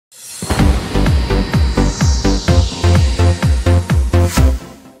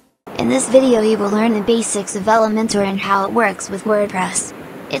this video you will learn the basics of Elementor and how it works with WordPress.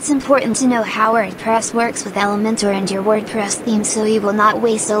 It's important to know how WordPress works with Elementor and your WordPress theme so you will not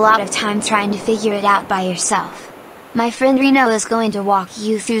waste a lot of time trying to figure it out by yourself. My friend Reno is going to walk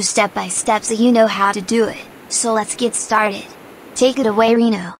you through step by step so you know how to do it, so let's get started. Take it away,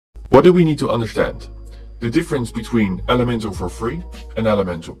 Reno. What do we need to understand? The difference between Elementor for free and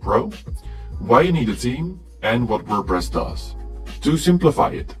Elementor Pro, why you need a theme, and what WordPress does. To simplify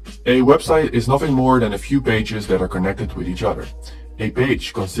it, a website is nothing more than a few pages that are connected with each other. A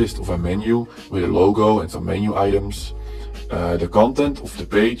page consists of a menu with a logo and some menu items, the content of the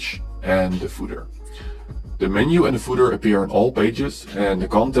page and the footer. The menu and the footer appear on all pages, and the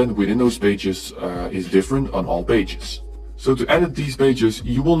content within those pages is different on all pages. So to edit these pages,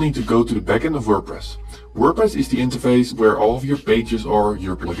 you will need to go to the backend of WordPress. WordPress is the interface where all of your pages are,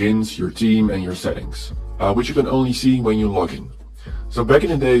 your plugins, your theme and your settings, which you can only see when you log in. So back in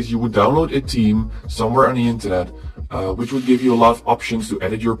the days, you would download a theme somewhere on the internet, which would give you a lot of options to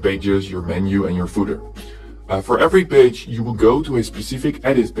edit your pages, your menu and your footer. For every page, you will go to a specific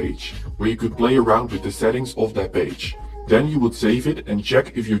edit page, where you could play around with the settings of that page. Then you would save it and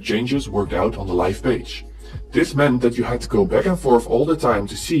check if your changes worked out on the live page. This meant that you had to go back and forth all the time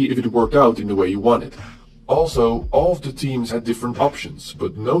to see if it worked out in the way you wanted. Also, all of the themes had different options,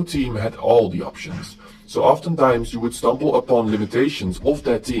 but no theme had all the options. So oftentimes you would stumble upon limitations of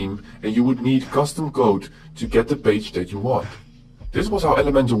that theme and you would need custom code to get the page that you want. This was how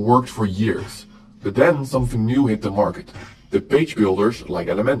Elementor worked for years. But then something new hit the market, the page builders like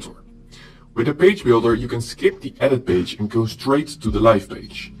Elementor. With a page builder, you can skip the edit page and go straight to the live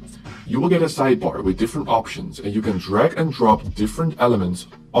page. You will get a sidebar with different options and you can drag and drop different elements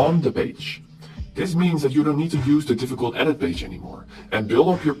on the page. This means that you don't need to use the difficult edit page anymore and build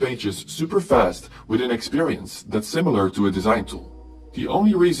up your pages super fast with an experience that's similar to a design tool. The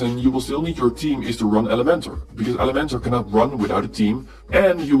only reason you will still need your theme is to run Elementor, because Elementor cannot run without a theme,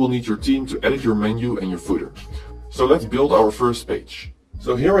 and you will need your theme to edit your menu and your footer. So let's build our first page.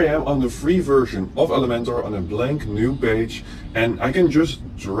 So here I am on the free version of Elementor on a blank new page, and I can just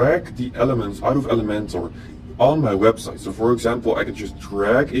drag the elements out of Elementor on my website. So for example, I can just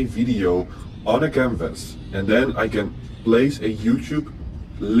drag a video on a canvas and then I can place a YouTube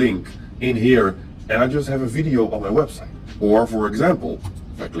link in here and I just have a video on my website. Or for example,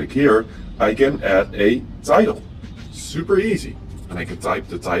 if I click here, I can add a title. Super easy. And I can type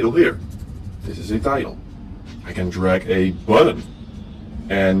the title here. This is a title. I can drag a button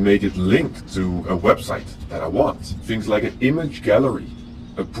and make it linked to a website that I want. Things like an image gallery,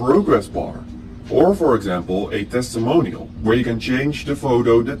 a progress bar, or for example, a testimonial where you can change the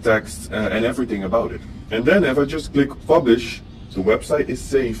photo, the text, and everything about it. And then if I just click publish, the website is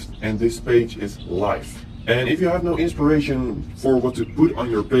saved and this page is live. And if you have no inspiration for what to put on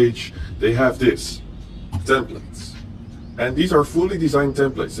your page, they have this, templates. And these are fully designed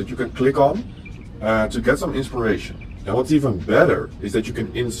templates that you can click on to get some inspiration. And what's even better is that you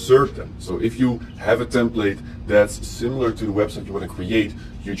can insert them. So if you have a template that's similar to the website you want to create,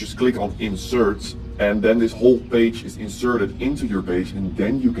 you just click on insert and then this whole page is inserted into your page and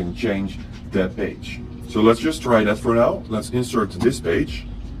then you can change that page. So let's just try that for now. Let's insert this page.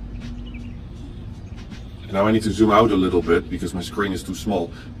 And now I need to zoom out a little bit because my screen is too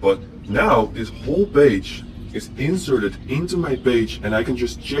small. But now this whole page is inserted into my page and I can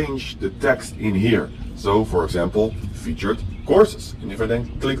just change the text in here. So for example, featured courses. And if I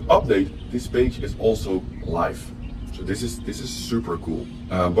then click update, this page is also live. So this is super cool.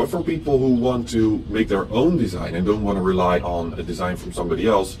 But for people who want to make their own design and don't want to rely on a design from somebody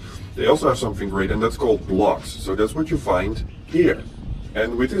else, they also have something great and that's called blocks. So that's what you find here.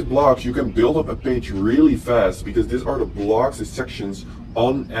 And with these blocks, you can build up a page really fast because these are the blocks, the sections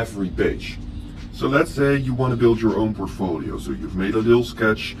on every page. So let's say you want to build your own portfolio. So you've made a little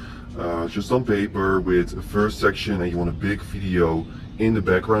sketch just on paper with a first section and you want a big video in the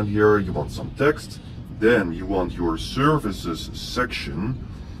background here. You want some text. Then you want your services section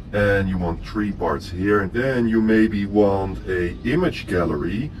and you want 3 parts here. And then you maybe want a image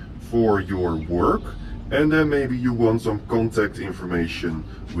gallery for your work. And then maybe you want some contact information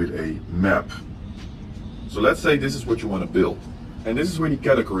with a map. So let's say this is what you want to build. And this is where the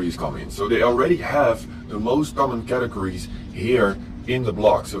categories come in. So they already have the most common categories here in the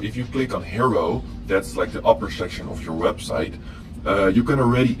block. So if you click on hero, that's like the upper section of your website, you can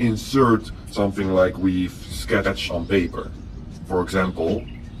already insert something like we've sketched on paper. For example,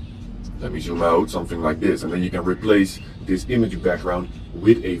 let me zoom out, something like this, and then you can replace this image background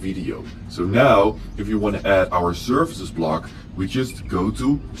with a video. So now, if you want to add our services block, we just go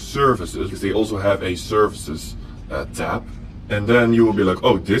to services, because they also have a services tab. And then you will be like,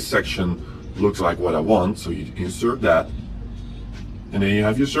 oh, this section looks like what I want, so you insert that. And then you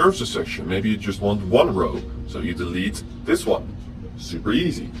have your services section. Maybe you just want one row, so you delete this one. Super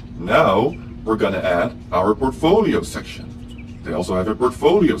easy. Now we're gonna add our portfolio section. They also have a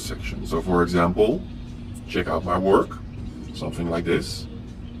portfolio section. So for example, check out my work, something like this.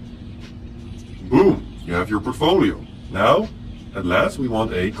 Boom, you have your portfolio. Now, at last, we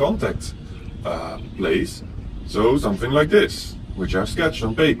want a contact place. So something like this, which I've sketched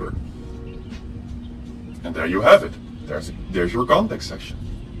on paper. And there you have it. There's your contact section.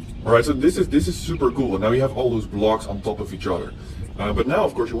 All right, so this is super cool. And now you have all those blocks on top of each other. But now,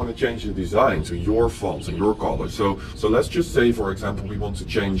 of course, you want to change the design to your fonts and your colors. So let's just say, for example, we want to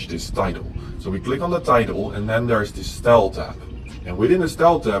change this title. So we click on the title, and then there's this style tab. And within the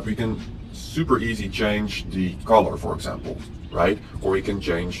style tab, we can super easy change the color, for example, right? Or we can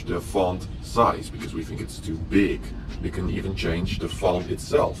change the font size because we think it's too big. We can even change the font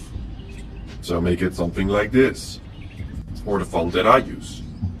itself. So make it something like this, or the font that I use.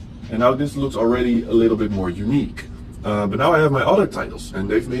 And now this looks already a little bit more unique. But now I have my other titles, and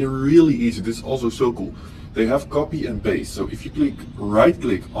they've made it really easy. This is also so cool. They have copy and paste. So if you right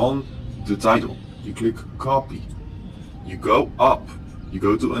click on the title, you click copy, you go up, you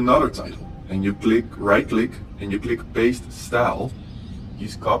go to another title, and you right click and you click paste style.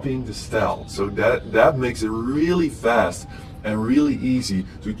 He's copying the style. So that makes it really fast and really easy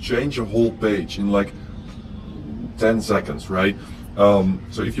to change a whole page in like 10 seconds, right?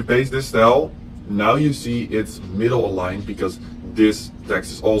 So if you paste this style, now you see it's middle aligned because this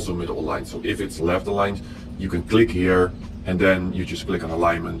text is also middle aligned. So if it's left aligned, you can click here and then you just click on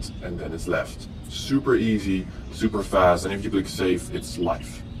alignment and then it's left. Super easy, super fast, and if you click save, it's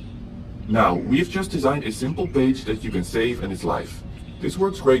live. Now, we've just designed a simple page that you can save and it's live. This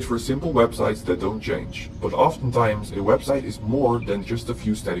works great for simple websites that don't change, but oftentimes a website is more than just a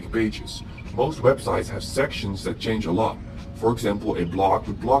few static pages. Most websites have sections that change a lot. For example, a blog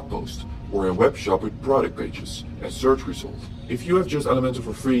with blog posts, or a web shop with product pages and search results. If you have just Elementor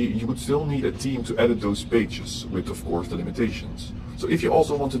for free, you would still need a team to edit those pages, with of course the limitations. So if you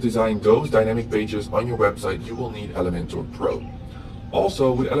also want to design those dynamic pages on your website, you will need Elementor Pro.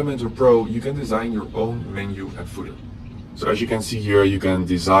 Also, with Elementor Pro, you can design your own menu and footer. So as you can see here, you can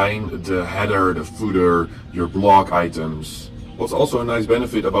design the header, the footer, your blog items. What's also a nice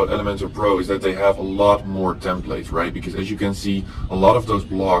benefit about Elementor Pro is that they have a lot more templates, right? Because as you can see, a lot of those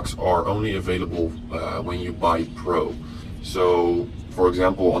blocks are only available when you buy Pro. So, for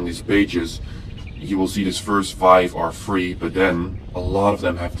example, on these pages, you will see these first 5 are free, but then a lot of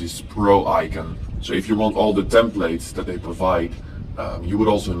them have this Pro icon. So if you want all the templates that they provide, you would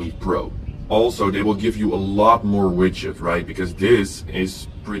also need Pro. Also, they will give you a lot more widget, right? Because this is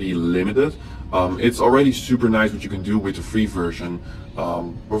pretty limited. It's already super nice what you can do with the free version.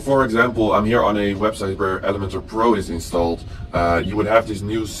 But for example, I'm here on a website where Elementor Pro is installed. You would have this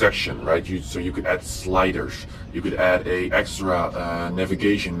new section, right? So you could add sliders. You could add a extra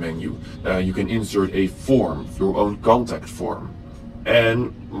navigation menu. You can insert a form, your own contact form.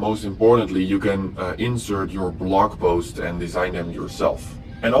 And most importantly, you can insert your blog post and design them yourself.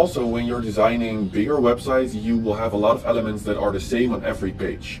 And also, when you're designing bigger websites, you will have a lot of elements that are the same on every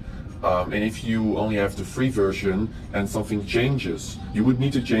page. And if you only have the free version and something changes, you would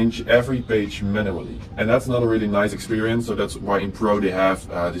need to change every page manually. And that's not a really nice experience, so that's why in Pro they have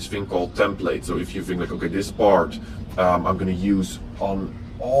this thing called template. So if you think like, okay, this part I'm going to use on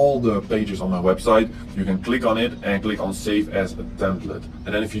all the pages on my website, you can click on it and click on save as a template.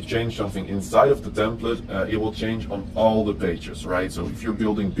 And then if you change something inside of the template, it will change on all the pages, right? So if you're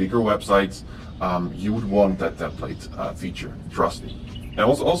building bigger websites, you would want that template feature, trust me. And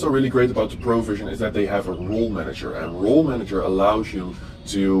what's also really great about the Pro version is that they have a role manager, and role manager allows you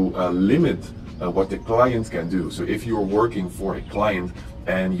to limit what the client can do. So if you're working for a client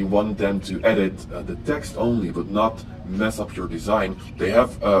and you want them to edit the text only but not mess up your design, they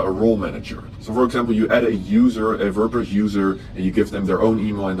have a role manager. So for example, you add a user, a WordPress user, and you give them their own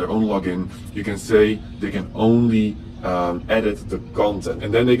email and their own login. You can say they can only edit the content,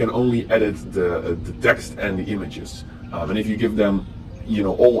 and then they can only edit the text and the images. And if you give them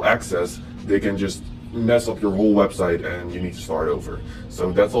all access, they can just mess up your whole website and you need to start over.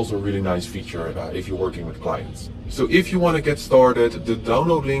 So that's also a really nice feature if you're working with clients. So if you want to get started, the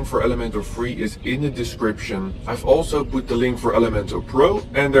download link for Elementor Free is in the description. I've also put the link for Elementor Pro,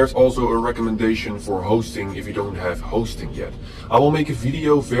 and there's also a recommendation for hosting if you don't have hosting yet. I will make a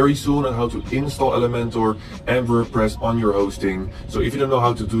video very soon on how to install Elementor and WordPress on your hosting. So if you don't know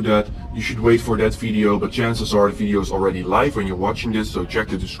how to do that, you should wait for that video, but chances are the video is already live when you're watching this, so check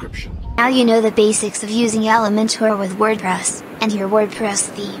the description. Now you know the basics of using Elementor with WordPress and your WordPress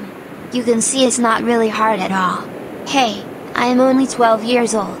theme. You can see it's not really hard at all. Hey, I am only 12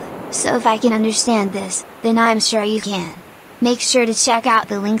 years old, so if I can understand this, then I'm sure you can. Make sure to check out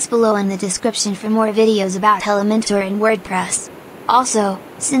the links below in the description for more videos about Elementor and WordPress. Also,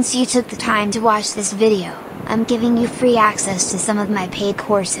 since you took the time to watch this video, I'm giving you free access to some of my paid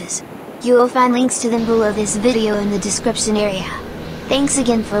courses. You will find links to them below this video in the description area. Thanks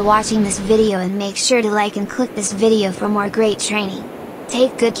again for watching this video, and make sure to like and click this video for more great training.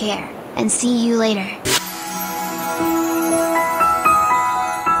 Take good care, and see you later.